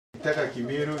Ukitaka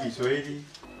Kimiru, Kiswahili.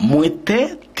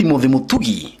 Mwete Timothy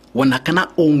Mutugi wanakana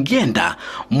ongenda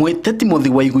mwete Timothy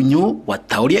wa Iginyo wa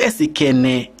tauria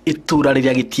esikene itura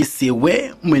riria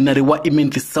gitiesewe mwenari wa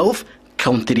Imenti South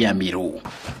County ya Miru.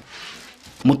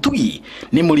 Mutugi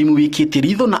ni murimi wikite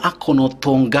ritho na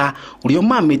akonotonga urio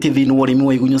mamite thini wa urimi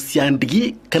wa Iginyo cia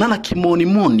ndigi kana na kimoni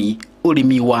moni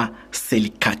urimi wa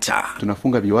selikacha.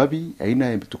 Tunafunga viwavi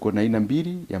tuko na aina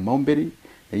mbili ya Maumberi,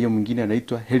 na hiyo mwingine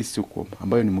anaitwa Helsiukom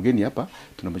ambayo ni mgeni hapa,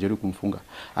 tunamjaribu kumfunga.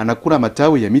 Anakula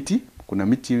matawi ya miti. Kuna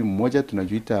miti mmoja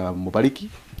tunajuita Mubariki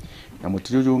na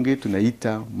mti mwingine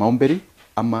tunaita Maumberi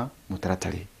ama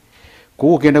Mutaratari. Kwa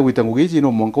hiyo ukienda kuitangugizi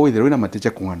no mongo withero na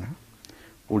matecha kuana.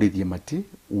 Ulithie mati,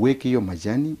 uweke hiyo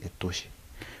majani etoshe.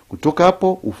 Kutoka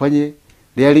hapo ufanye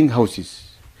layering houses.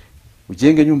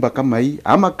 Ujenge nyumba kama hii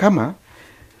ama kama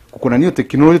kuna niyo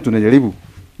teknolojia tunajaribu.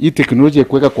 Hii teknolojia ya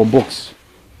kuweka kwa box.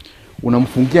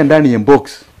 Unamfungia ndani ya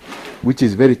box which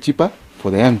is very cheaper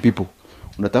for the young people.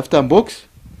 Unatafuta box,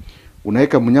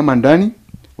 unaweka mnyama ndani,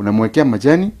 unamwekea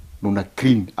majani na una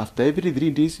clean. After every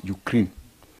 3 days you clean.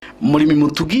 Murimi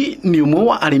Mutugi ni umwe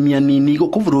wa arimi anini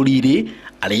guku bururi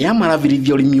aria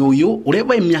maravirithia urimi uyu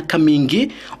ureba imyaka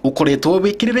mingi ukoretwo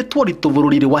wikiriretwo ritu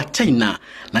bururi wa China,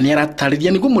 na ni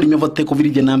aratariria niguo murimi avote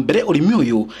kuvirithia na mbere urimi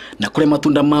uyu na kure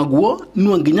matunda maguo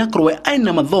no nginya korwe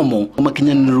aina mathomo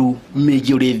makinyaniru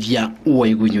megie urithia wa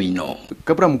Iginyo ino.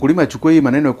 Kabla mkulima achukue hii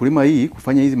maneno ya kulima hii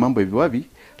kufanya hizi mambo hivi wapi,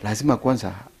 lazima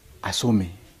kwanza asome,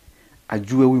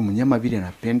 ajue huyu mnyama vile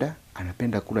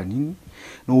anapenda kula nini,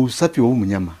 na usafi wa huyu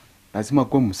mnyama lazima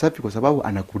kuwa msafi kwa sababu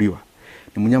anakuliwa.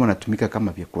 Ni mnyama anatumika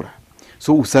kama vyakula.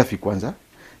 So usafi kwanza,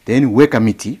 then weka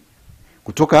miti.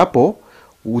 Kutoka hapo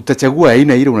utachagua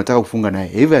aina ile unataka kufunga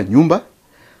naye. Either nyumba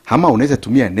ama unaweza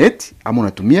tumia net ama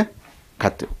unatumia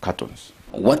cartons.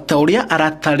 Watauria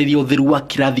aratariria uthiru wa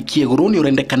kirathi kieguru ni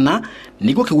urendekana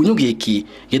niguo Kigunyo giki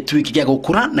gituike gya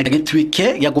gukura na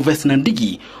gituike gya kuvesna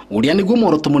ndigi uria niguo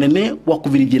moroto munene wa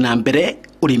kuvirithia na mbere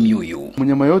urimi uyu.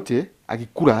 Mnyama yote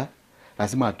akikula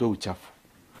lazima atoe uchafu.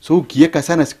 So ukiweka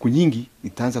sana siku nyingi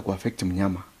itaanza kuaffect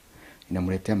mnyama,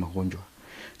 inamletea magonjwa.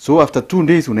 So after 2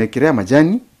 days unaekelea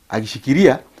majani,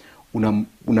 akishikilia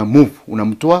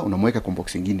unamtoa, unamweka kwa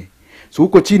box nyingine. So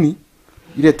huko chini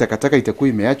ile takataka itakuwa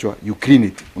imeachwa, you clean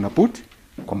it, unaput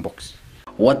kwa box.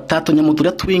 Watatu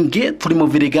nyamuturia twingi turi mu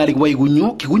virigari wa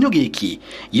Iginyo Kigunyo giki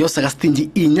yosaga stinji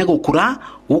inya gukura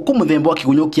guku muthemba wa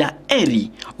Kigunyo kia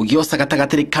eri ugiosaga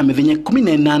tagatiri ka mithenya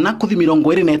 18 kuthi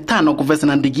 25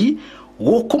 kuvesana ndigi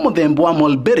guku muthemba wa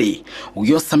Mulberry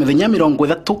ugiosa mithenya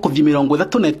 30 kuthi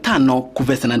 35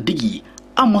 kuvesana ndigi.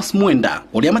 Amos Mwenda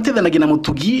uria matethanagia na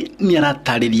Mutugi ni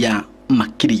aratariria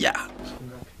makiria.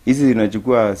 Hizi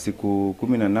zinachukua siku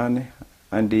 18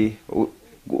 hadi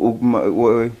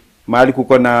mahali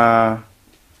kuko na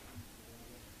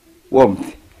warmth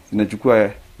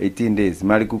inachukua 18 days.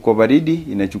 Mahali kuko baridi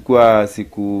inachukua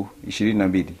siku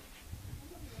 22.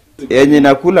 Yenye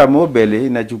nakula mobile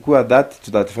inachukua 30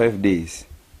 to 35 days.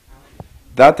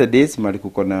 30 days mahali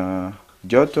kuko na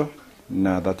joto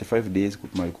na 35 days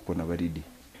mahali kuko na baridi.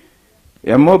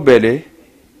 Ya mobile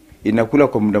inakula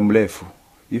kwa muda mrefu.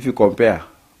 If you compare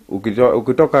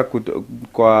ukitoka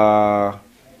kwa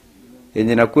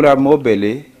yenye nakula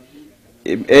mobile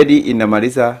edi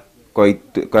inamaliza kwa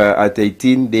at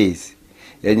 18 days.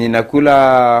 Yenye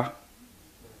nakula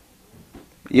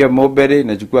hiyo mobile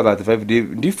inachukua 35 days.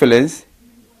 Difference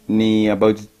ni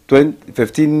about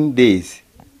 15 days.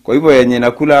 Kwa hivyo yenye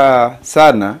nakula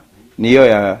sana ni hiyo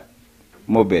ya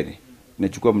mobile.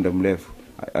 Inachukua muda mrefu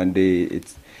and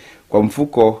it's kwa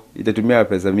mfuko itatumia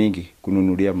pesa mingi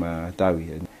kununulia matawi.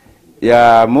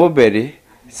 Ya mobile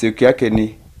siku yake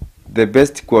ni the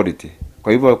best quality.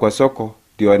 Kwa hivyo kwa soko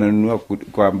ndio wananunua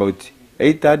kwa about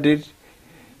 800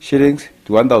 shillings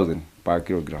to 1000 per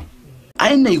kilogram.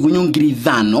 Aina Iginyo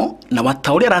 5,000 na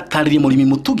watauria aratariria murimi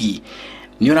Mutugi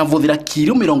ni oravuthira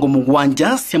kilo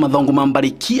 70 cia mathongo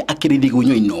mambariki akirithi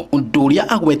Iginyo ino unduria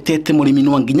agwetete murimi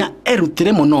no nginya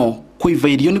erutire muno kuiva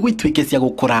irio ni gwitwike cia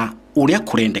gukura uria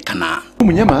kurendekana.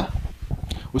 Mnyama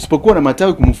usipokuwa na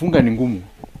matawi kumfunga ni ngumu.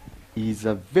 He is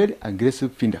a very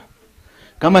aggressive feeder.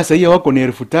 Kama sasa wako ni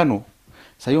 1500,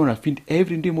 sasa una feed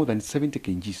every day more than 70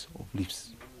 kgs of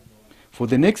leaves. For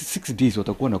the next 6 days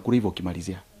watakuwa nakula hivyo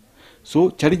kimalizia.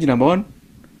 So challenge number 1,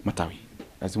 matawi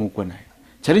lazima uwe nayo.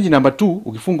 Challenge number 2,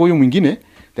 ukifunga huyo mwingine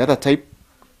the other type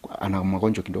ana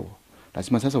magonjwa kidogo,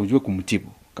 lazima sasa ujue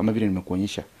kumtibu kama vile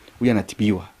nimekuonyesha. Huyu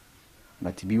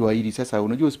anatibiwa ili sasa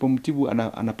unajua usipomtibu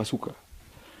anapasuka.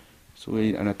 So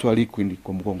anatoa liquid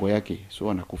kwa mgongo yake,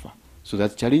 so anakufa. So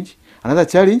that's challenge. Another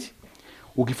challenge,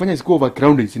 ukifanya ziko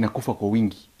overcrowded zinakufa kwa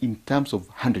wingi in terms of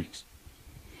hundreds.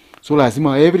 So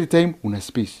lazima every time una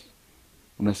space.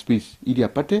 una space ili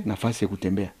apate nafasi ya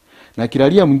kutembea. Na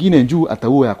kilalia mwingine juu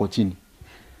ataua yako chini.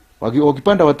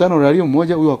 Wakipanda watano lalia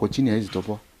mmoja huyo wako chini haizi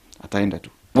topoa. Ataenda tu.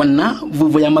 Wana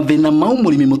vuvo ya mathina mau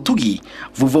Murimi Mutugi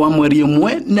vuvo wa mweri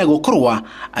umwe na gukorwa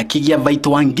akigia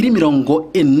vaito wa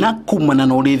 40,000 kumana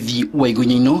na urethi wa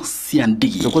Iginyo cia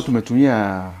ndigi. Tuko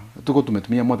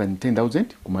tumetumia more than 10,000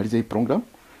 kumaliza hii program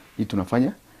hii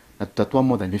tunafanya, na tutatoa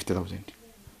more than 50,000,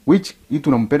 which hii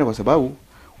tunampenda kwa sababu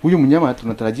huyu mnyama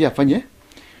tunatarajia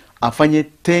afanye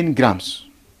 10 grams.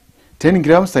 10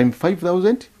 grams times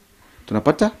 5,000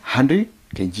 tunapata 100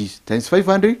 kgs times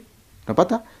 500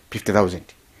 tunapata 50,000.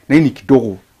 Na hii ni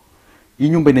kidogo. Hii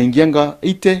nyumba inaingianga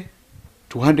 80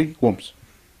 to 100 worms.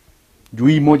 Juu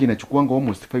hii moja inachukuanga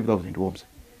almost 5,000 worms.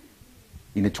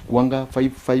 Inachukuanga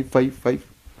 5.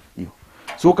 Hiyo.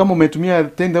 So kama umetumia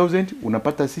 10,000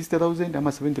 unapata 60,000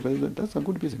 ama 70,000. That's a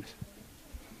good business.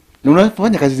 Na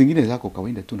unafanya kazi zingine zako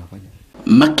kawaida tu unafanya.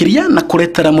 Makiria na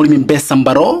kuretera Murimi mbesa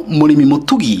mbaro, Murimi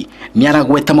Mutugi ni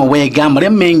aragweta mawega maria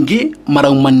mengi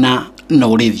maraumana na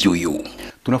urethi uyu.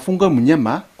 Tunafunga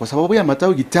mnyama kwa sababu ya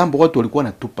matawi. Kitambo watu walikuwa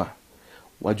natupa,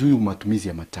 wajui matumizi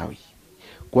ya matawi.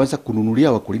 Kwanza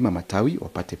kununulia wakulima matawi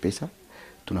wapate pesa,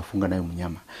 tunafunga nayo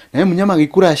mnyama. Na yeye mnyama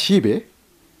akikula ashibe,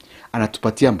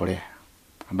 anatupatia mbolea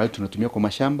ambayo tunatumia kwa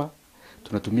mashamba,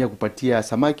 tunatumia kupatia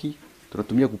samaki,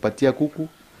 tunatumia kupatia kuku,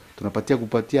 tunapatia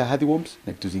kupatia earthworms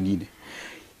na vitu zingine.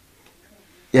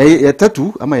 Ya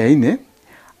tatu ama ya 4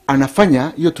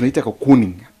 anafanya hiyo tunaita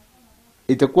cocooning.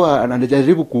 Itakuwa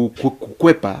anajaribu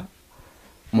kukwepa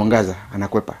mwangaza,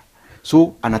 anakwepa.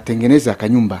 So anatengeneza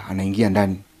kanyumba, anaingia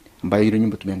ndani, ambayo ile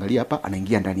nyumba tumeangalia hapa,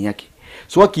 anaingia ndani yake.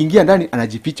 So akiingia ndani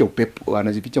anajificha upepo,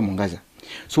 anajificha mwangaza.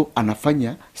 So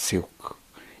anafanya silk.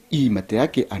 Hii mate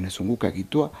yake anasunguka,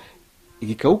 akitoa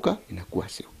ikikauka inakuwa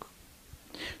silk.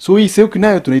 So hii silk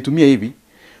nayo tunaitumia hivi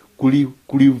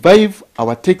revive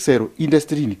our textile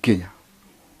industry in Kenya,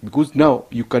 because now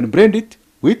you can blend it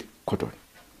with cotton.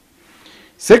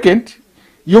 Second,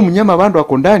 hiyo mnyama bando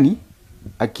ako ndani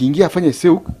akiingia afanye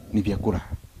silk ni vyakula.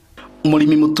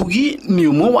 Murimi Mutugi ni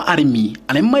umwe wa arimi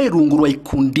arema irungurwa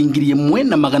ikundi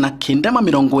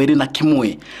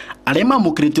 1,921 arema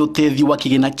mukirite utethi wa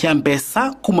kigina kya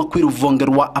mbesa kuma kwi ruvonge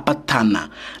rwa apatana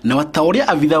na watauria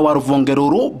avitha wa ruvonge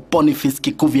ruru Boniface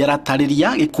Kikuvia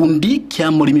ratariria gikundi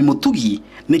kya Murimi Mutugi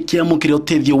ni kya mukirite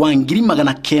utethi wa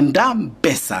 9,000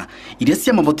 mbesa iria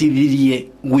cia mavotithirie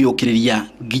guyukiriria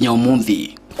nginya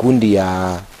umuthi. Kundi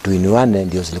ya Tuinuane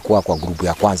ndio zilikuwa kwa grupu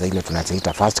ya kwanza ile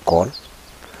tunaita first call,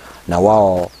 na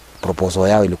wao proposal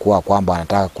yao ilikuwa kwamba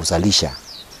wanataka kuzalisha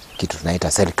kitu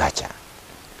tunaita cell culture,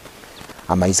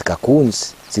 ama hizi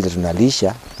cocoons zile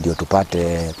tunalisha ndio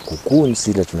tupate cocoons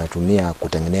zile tunatumia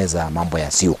kutengeneza mambo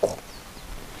ya siuko.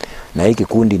 Na hiki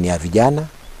kundi ni ya vijana,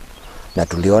 na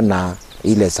tuliona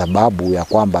ile sababu ya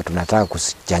kwamba tunataka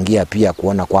kuchangia pia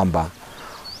kuona kwamba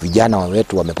vijana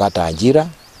wetu wamepata ajira,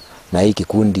 na hiki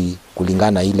kundi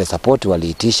kulingana ile support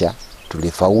waliitisha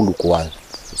tulifaulu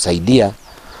kuwasaidia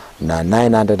na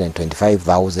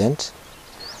 925,000,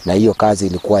 na hiyo kazi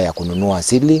ilikuwa ya kununua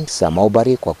seedlings za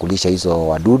mulberry kwa kulisha hizo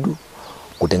wadudu,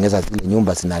 kutengeneza zile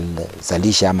nyumba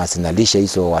zinazalisha ama zinalisha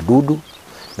hizo wadudu,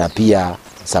 na pia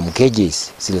some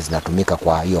cages zile zinatumika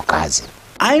kwa hiyo kazi.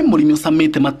 Ai Murimi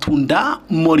usamite matunda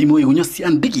Murimi Iginyo cia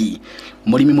ndigi,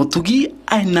 Murimi Mutugi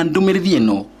aina ndumirithi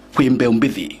eno kwi mbeu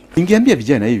mbithi. Ningeambia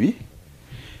vijana hivi,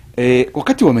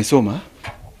 wakati wamesoma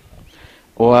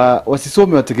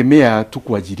wasisome wategemea tu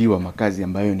kuajiriwa makazi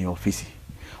ambayo ni ofisi.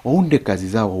 Waunde kazi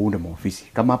zao, waunde maofisi.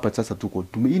 Kama hapa sasa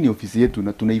hii ni ofisi yetu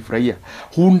na tunaifurahia.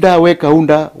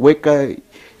 Weka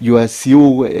your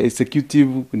CEO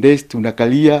executive desk,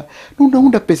 unakalia na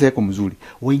unaunda pesa yako mzuri.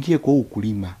 Waingie kwa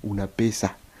ukulima, una pesa.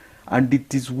 And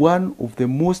it is one of the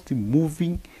most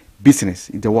moving business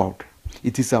in the world.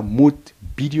 It is a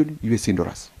multi-billion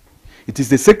 $. It is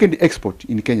the second export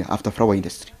in Kenya after flower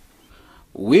industry.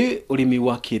 We urimi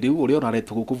wa kiriu uria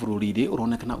uraretwo guku bururi-ri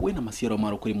uronekana wina maciaro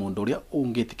maru kuri mundu uria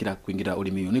ungitikira kuingira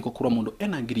urimi uyu niko kurwa mundu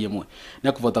ena 1,000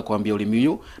 na kuvota kwambia urimi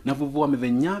uyu na vuvu wa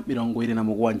mithenya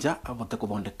 27 avote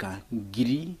kuthondeka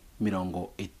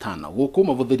 50,000 guku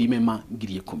mavuthiri mema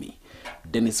 10,000.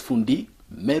 Dennis Fundi,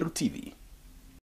 Meru TV.